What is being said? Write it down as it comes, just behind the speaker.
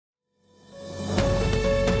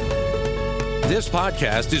This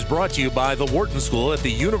podcast is brought to you by the Wharton School at the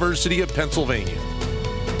University of Pennsylvania.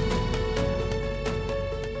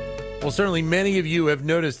 Well, certainly many of you have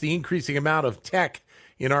noticed the increasing amount of tech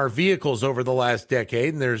in our vehicles over the last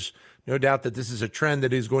decade, and there's no doubt that this is a trend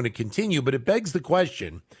that is going to continue, but it begs the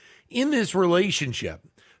question, in this relationship,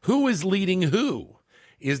 who is leading who?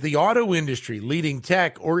 Is the auto industry leading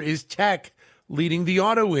tech, or is tech leading the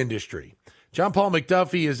auto industry? John Paul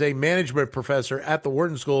McDuffie is a management professor at the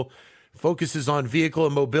Wharton School, focuses on vehicle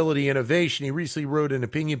and mobility innovation. He recently wrote an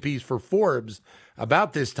opinion piece for Forbes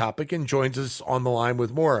about this topic and joins us on the line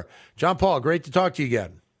with more. John Paul, great to talk to you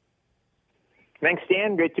again. Thanks,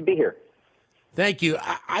 Dan. Great to be here. Thank you.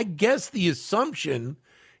 I guess the assumption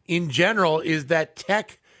in general is that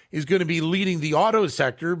tech is going to be leading the auto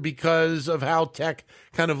sector because of how tech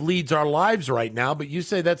kind of leads our lives right now, but you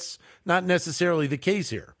say that's not necessarily the case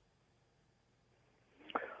here.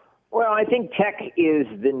 Well, I think tech is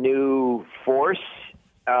the new force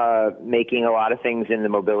making a lot of things in the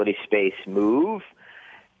mobility space move.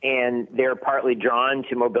 And they're partly drawn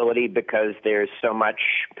to mobility because there's so much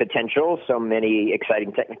potential, so many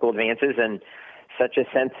exciting technical advances, and such a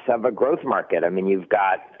sense of a growth market. I mean, you've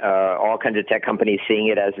got all kinds of tech companies seeing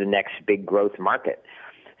it as the next big growth market.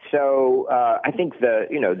 So I think the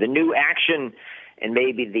new action and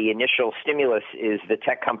maybe the initial stimulus is the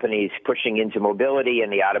tech companies pushing into mobility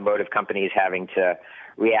and the automotive companies having to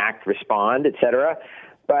react, respond, et cetera.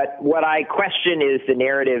 But what I question is the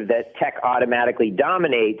narrative that tech automatically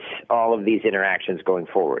dominates all of these interactions going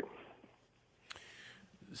forward.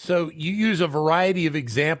 So you use a variety of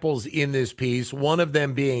examples in this piece, one of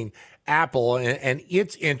them being Apple and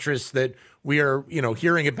its interests that we are,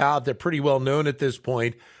 hearing about. They're pretty well known at this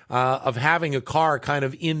point, of having a car kind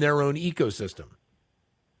of in their own ecosystem.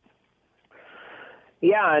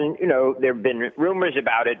 Yeah, and, there have been rumors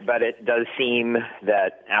about it, but it does seem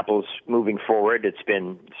that Apple's moving forward. It's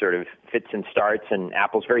been sort of fits and starts, and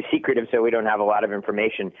Apple's very secretive, so we don't have a lot of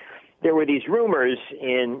information. There were these rumors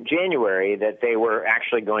in January that they were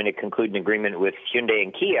actually going to conclude an agreement with Hyundai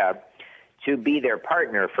and Kia to be their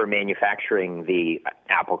partner for manufacturing the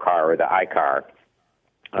Apple car or the iCar.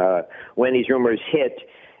 When these rumors hit,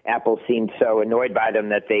 Apple seemed so annoyed by them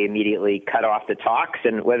that they immediately cut off the talks,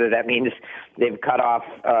 and whether that means they've cut off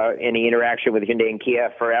any interaction with Hyundai and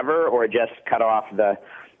Kia forever or just cut off the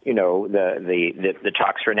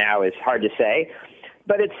talks for now is hard to say.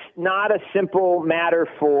 But it's not a simple matter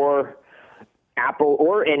for Apple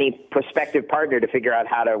or any prospective partner to figure out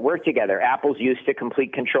how to work together. Apple's used to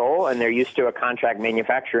complete control, and they're used to a contract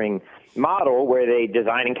manufacturing model where they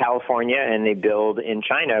design in California and they build in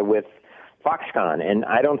China with Foxconn, and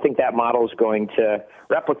I don't think that model is going to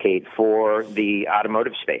replicate for the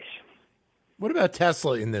automotive space. What about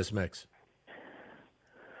Tesla in this mix?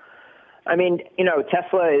 I mean,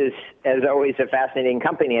 Tesla is, as always, a fascinating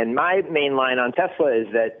company, and my main line on Tesla is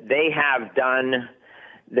that they have done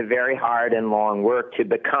the very hard and long work to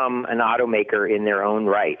become an automaker in their own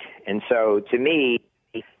right. And so, to me,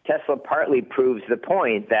 Tesla partly proves the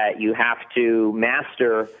point that you have to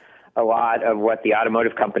master a lot of what the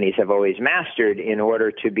automotive companies have always mastered in order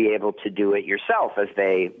to be able to do it yourself, as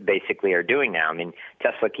they basically are doing now. I mean,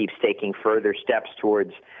 Tesla keeps taking further steps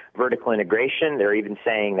towards vertical integration. They're even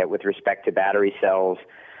saying that with respect to battery cells,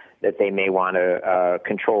 that they may want to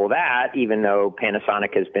control that, even though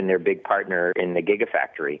Panasonic has been their big partner in the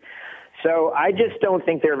Gigafactory. So I just don't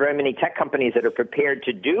think there are very many tech companies that are prepared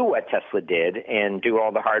to do what Tesla did and do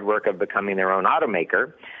all the hard work of becoming their own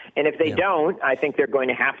automaker. And if they don't, I think they're going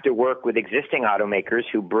to have to work with existing automakers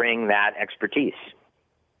who bring that expertise.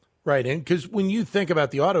 Right. And because when you think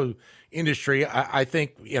about the auto industry, I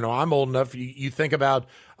think, I'm old enough, you think about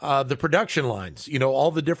the production lines,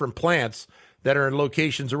 all the different plants that are in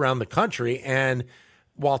locations around the country. And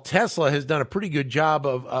while Tesla has done a pretty good job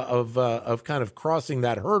of kind of crossing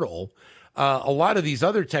that hurdle, a lot of these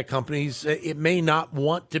other tech companies, it may not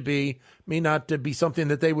be something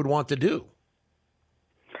that they would want to do.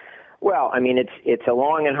 Well, I mean, it's a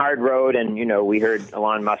long and hard road, and, we heard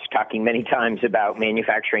Elon Musk talking many times about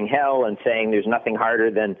manufacturing hell and saying there's nothing harder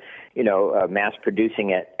than, mass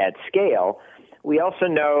producing at scale. We also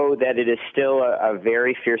know that it is still a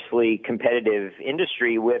very fiercely competitive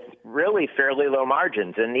industry with really fairly low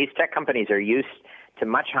margins, and these tech companies are used to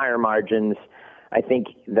much higher margins. I think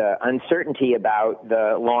the uncertainty about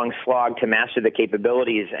the long slog to master the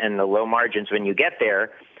capabilities and the low margins when you get there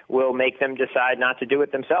will make them decide not to do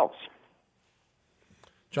it themselves.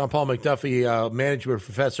 John Paul McDuffie, management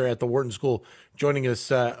professor at the Wharton School, joining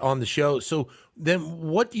us on the show. So then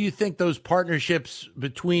what do you think those partnerships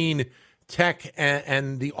between tech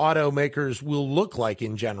and the automakers will look like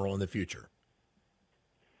in general in the future?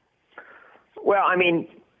 Well, I mean,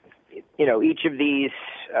 each of these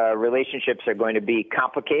relationships are going to be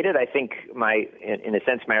complicated. I think in a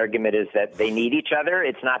sense, my argument is that they need each other.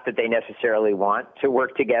 It's not that they necessarily want to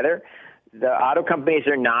work together. The auto companies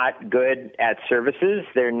are not good at services.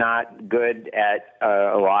 They're not good at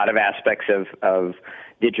a lot of aspects of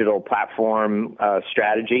digital platform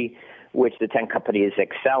strategy, which the tech companies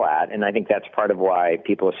excel at. And I think that's part of why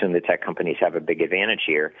people assume the tech companies have a big advantage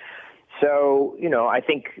here. So, I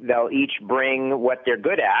think they'll each bring what they're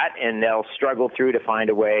good at, and they'll struggle through to find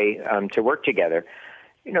a way to work together.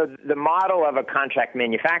 The model of a contract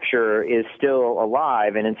manufacturer is still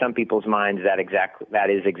alive, and in some people's minds, that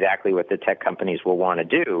is exactly what the tech companies will want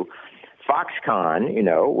to do. Foxconn,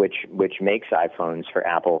 which makes iPhones for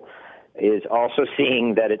Apple, is also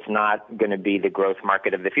seeing that it's not going to be the growth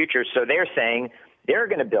market of the future. So they're saying they're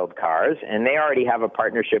going to build cars, and they already have a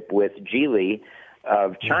partnership with Geely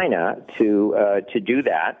of China to do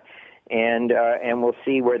that. And we'll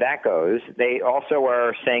see where that goes. They also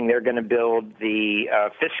are saying they're going to build the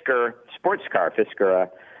Fisker sports car. Fisker,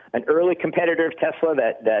 an early competitor of Tesla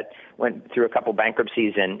that went through a couple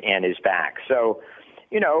bankruptcies and is back. So,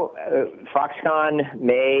 Foxconn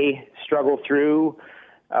may struggle through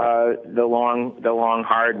the long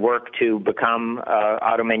hard work to become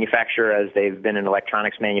auto manufacturer as they've been an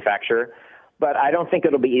electronics manufacturer. But I don't think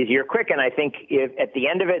it'll be easy or quick. And I think if at the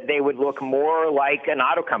end of it, they would look more like an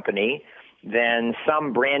auto company than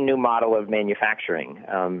some brand new model of manufacturing.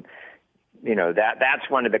 That's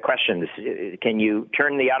one of the questions. Can you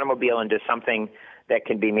turn the automobile into something that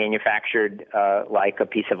can be manufactured like a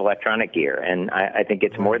piece of electronic gear? And I think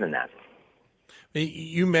it's more than that.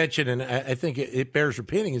 You mentioned, and I think it bears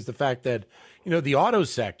repeating, is the fact that, the auto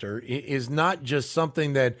sector is not just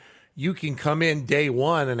something that you can come in day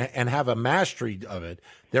one and have a mastery of it.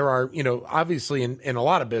 There are, obviously in a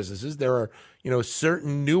lot of businesses, there are,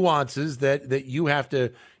 certain nuances that you have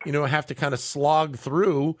to kind of slog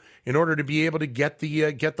through in order to be able to get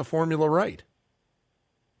the formula right.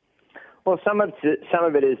 Well, some of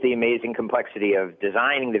it is the amazing complexity of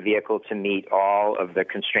designing the vehicle to meet all of the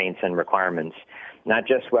constraints and requirements, not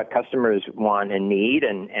just what customers want and need,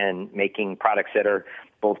 and making products that are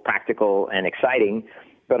both practical and exciting,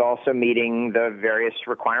 but also meeting the various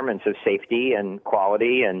requirements of safety and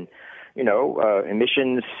quality and,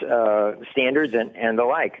 emissions standards and the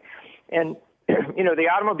like. And, the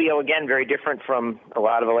automobile, again, very different from a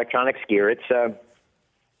lot of electronics gear. It's a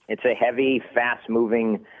heavy,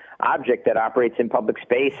 fast-moving object that operates in public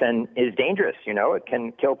space and is dangerous. It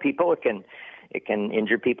can kill people, it can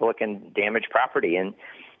injure people, it can damage property. And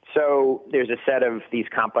so there's a set of these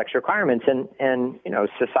complex requirements, and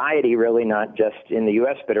society, really not just in the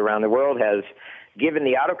U.S. but around the world, has given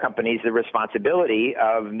the auto companies the responsibility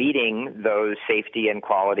of meeting those safety and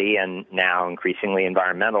quality and now increasingly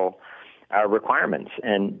environmental requirements.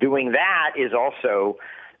 And doing that is also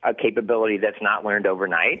a capability that's not learned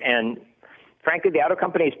overnight. And frankly, the auto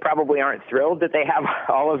companies probably aren't thrilled that they have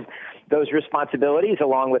all of those responsibilities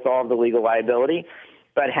along with all of the legal liability.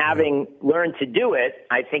 But having learned to do it,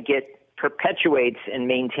 I think it perpetuates and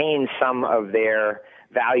maintains some of their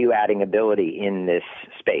value-adding ability in this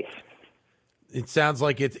space. It sounds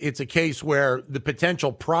like it's a case where the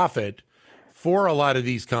potential profit for a lot of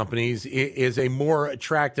these companies is a more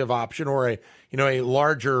attractive option, or a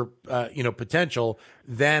larger potential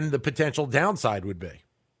than the potential downside would be.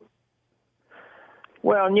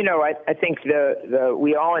 Well, I think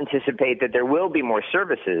we all anticipate that there will be more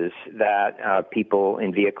services that people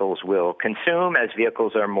in vehicles will consume as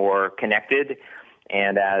vehicles are more connected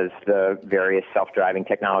and as the various self-driving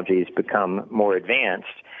technologies become more advanced.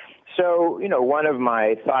 So, one of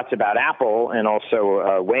my thoughts about Apple and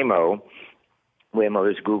also Waymo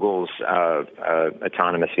is Google's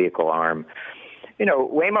autonomous vehicle arm.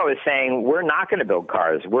 Waymo is saying we're not going to build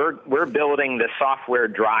cars. We're building the software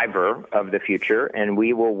driver of the future, and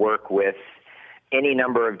we will work with any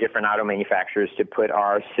number of different auto manufacturers to put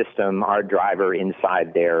our system, our driver,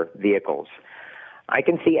 inside their vehicles. I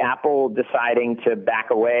can see Apple deciding to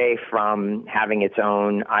back away from having its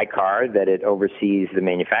own iCar that it oversees the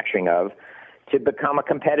manufacturing of to become a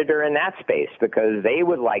competitor in that space, because they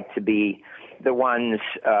would like to be the ones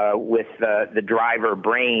with the driver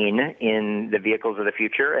brain in the vehicles of the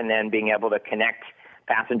future, and then being able to connect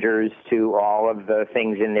passengers to all of the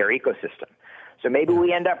things in their ecosystem. So maybe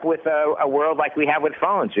we end up with a world like we have with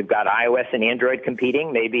phones. We've got iOS and Android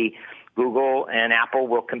competing. Maybe Google and Apple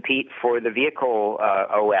will compete for the vehicle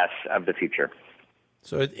OS of the future.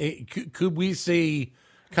 So could we see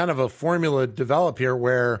kind of a formula develop here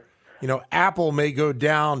where, Apple may go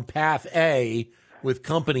down path A with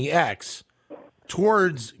company X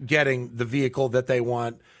towards getting the vehicle that they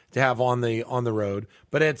want have on the road.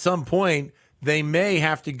 But at some point, they may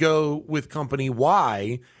have to go with company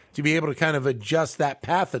Y to be able to kind of adjust that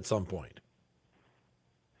path at some point.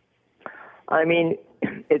 I mean,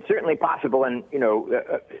 it's certainly possible. And,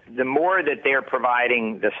 the more that they're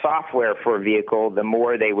providing the software for a vehicle, the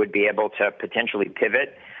more they would be able to potentially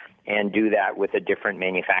pivot and do that with a different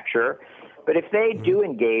manufacturer. But if they do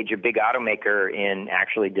engage a big automaker in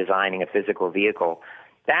actually designing a physical vehicle,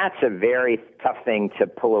 that's a very tough thing to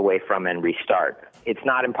pull away from and restart. It's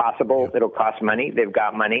not impossible. It'll cost money. They've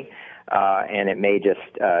got money, and it may just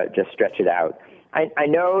stretch it out. I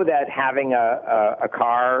know that having a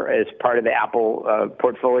car as part of the Apple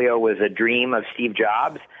portfolio was a dream of Steve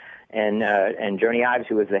Jobs, and Jony Ives,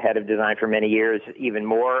 who was the head of design for many years, even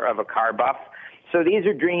more of a car buff. So these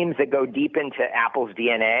are dreams that go deep into Apple's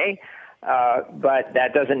DNA. But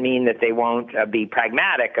that doesn't mean that they won't be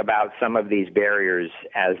pragmatic about some of these barriers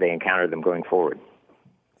as they encounter them going forward.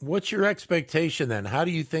 What's your expectation then? How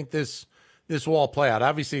do you think this will all play out?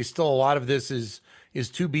 Obviously, still a lot of this is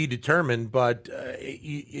to be determined, but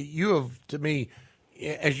you have, to me,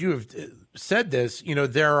 as you have said this,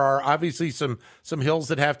 there are obviously some hills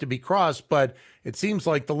that have to be crossed, but it seems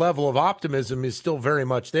like the level of optimism is still very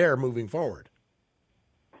much there moving forward.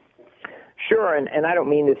 Sure, and I don't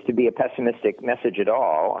mean this to be a pessimistic message at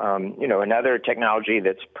all. Another technology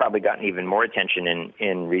that's probably gotten even more attention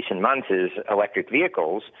in recent months is electric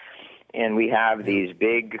vehicles. And we have these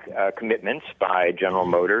big commitments by General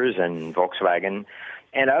Motors and Volkswagen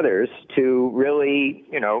and others to really,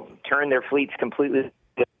 turn their fleets completely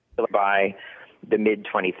by the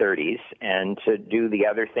mid-2030s and to do the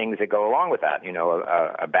other things that go along with that,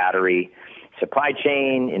 a battery supply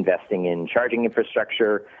chain, investing in charging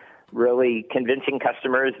infrastructure, really convincing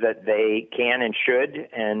customers that they can and should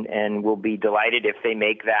and will be delighted if they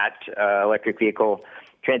make that electric vehicle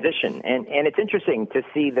transition. And it's interesting to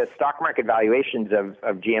see the stock market valuations of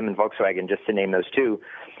GM and Volkswagen, just to name those two,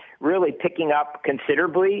 really picking up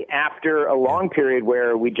considerably after a long period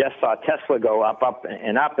where we just saw Tesla go up,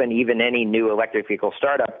 and even any new electric vehicle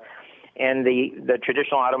startup. And the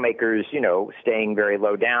traditional automakers, staying very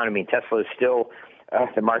low down. I mean, Tesla is still...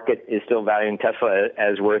 the market is still valuing Tesla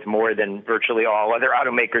as worth more than virtually all other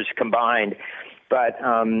automakers combined. But,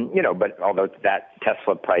 but although that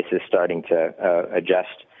Tesla price is starting to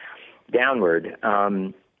adjust downward,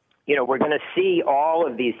 we're going to see all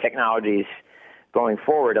of these technologies going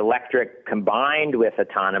forward, electric combined with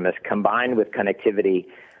autonomous, combined with connectivity.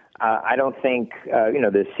 I don't think,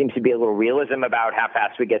 there seems to be a little realism about how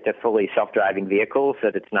fast we get to fully self-driving vehicles,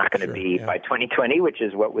 that it's not going to be by 2020, which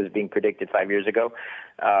is what was being predicted 5 years ago,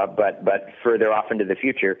 but further off into the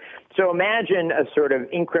future. So imagine a sort of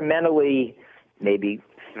incrementally, maybe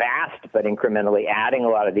fast, but incrementally adding a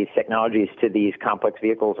lot of these technologies to these complex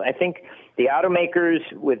vehicles. I think the automakers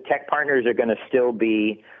with tech partners are going to still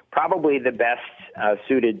be probably the best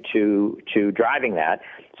suited to driving that.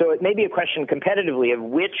 So it may be a question competitively of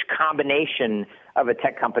which combination of a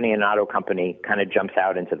tech company and an auto company kind of jumps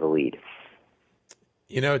out into the lead.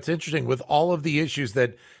 It's interesting with all of the issues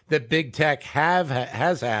that big tech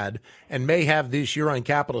has had and may have this year on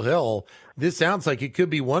Capitol Hill. This sounds like it could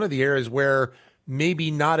be one of the areas where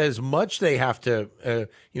maybe not as much they have to,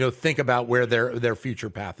 think about where their future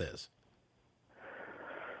path is.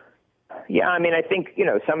 Yeah, I mean, I think,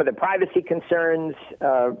 some of the privacy concerns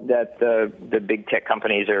that the big tech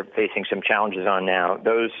companies are facing some challenges on now,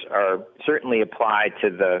 those are certainly applied to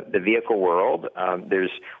the vehicle world.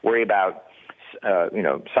 There's worry about,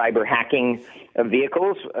 cyber hacking of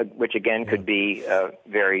vehicles, which, again, could be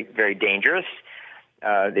very, very dangerous.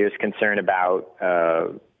 There's concern about,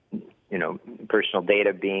 personal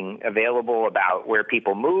data being available about where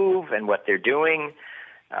people move and what they're doing.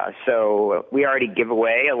 So we already give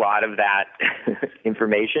away a lot of that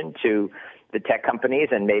information to the tech companies,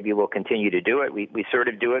 and maybe we'll continue to do it. We sort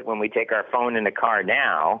of do it when we take our phone in the car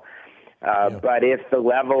now. But if the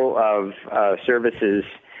level of services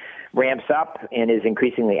ramps up and is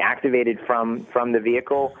increasingly activated from the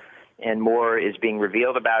vehicle and more is being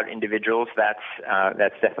revealed about individuals, that's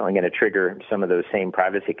definitely going to trigger some of those same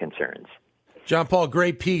privacy concerns. John Paul,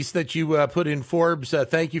 great piece that you put in Forbes.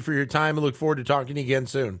 Thank you for your time and look forward to talking to you again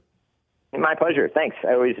soon. My pleasure. Thanks.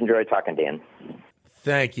 I always enjoy talking, Dan.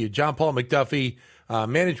 Thank you. John Paul McDuffie,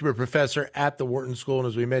 management professor at the Wharton School. And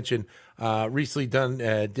as we mentioned, recently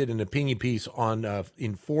did an opinion piece on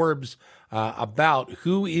in Forbes about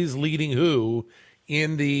who is leading who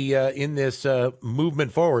in this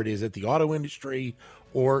movement forward. Is it the auto industry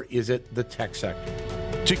or is it the tech sector?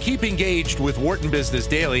 To keep engaged with Wharton Business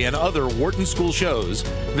Daily and other Wharton School shows,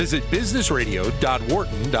 visit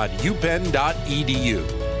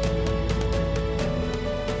businessradio.wharton.upenn.edu.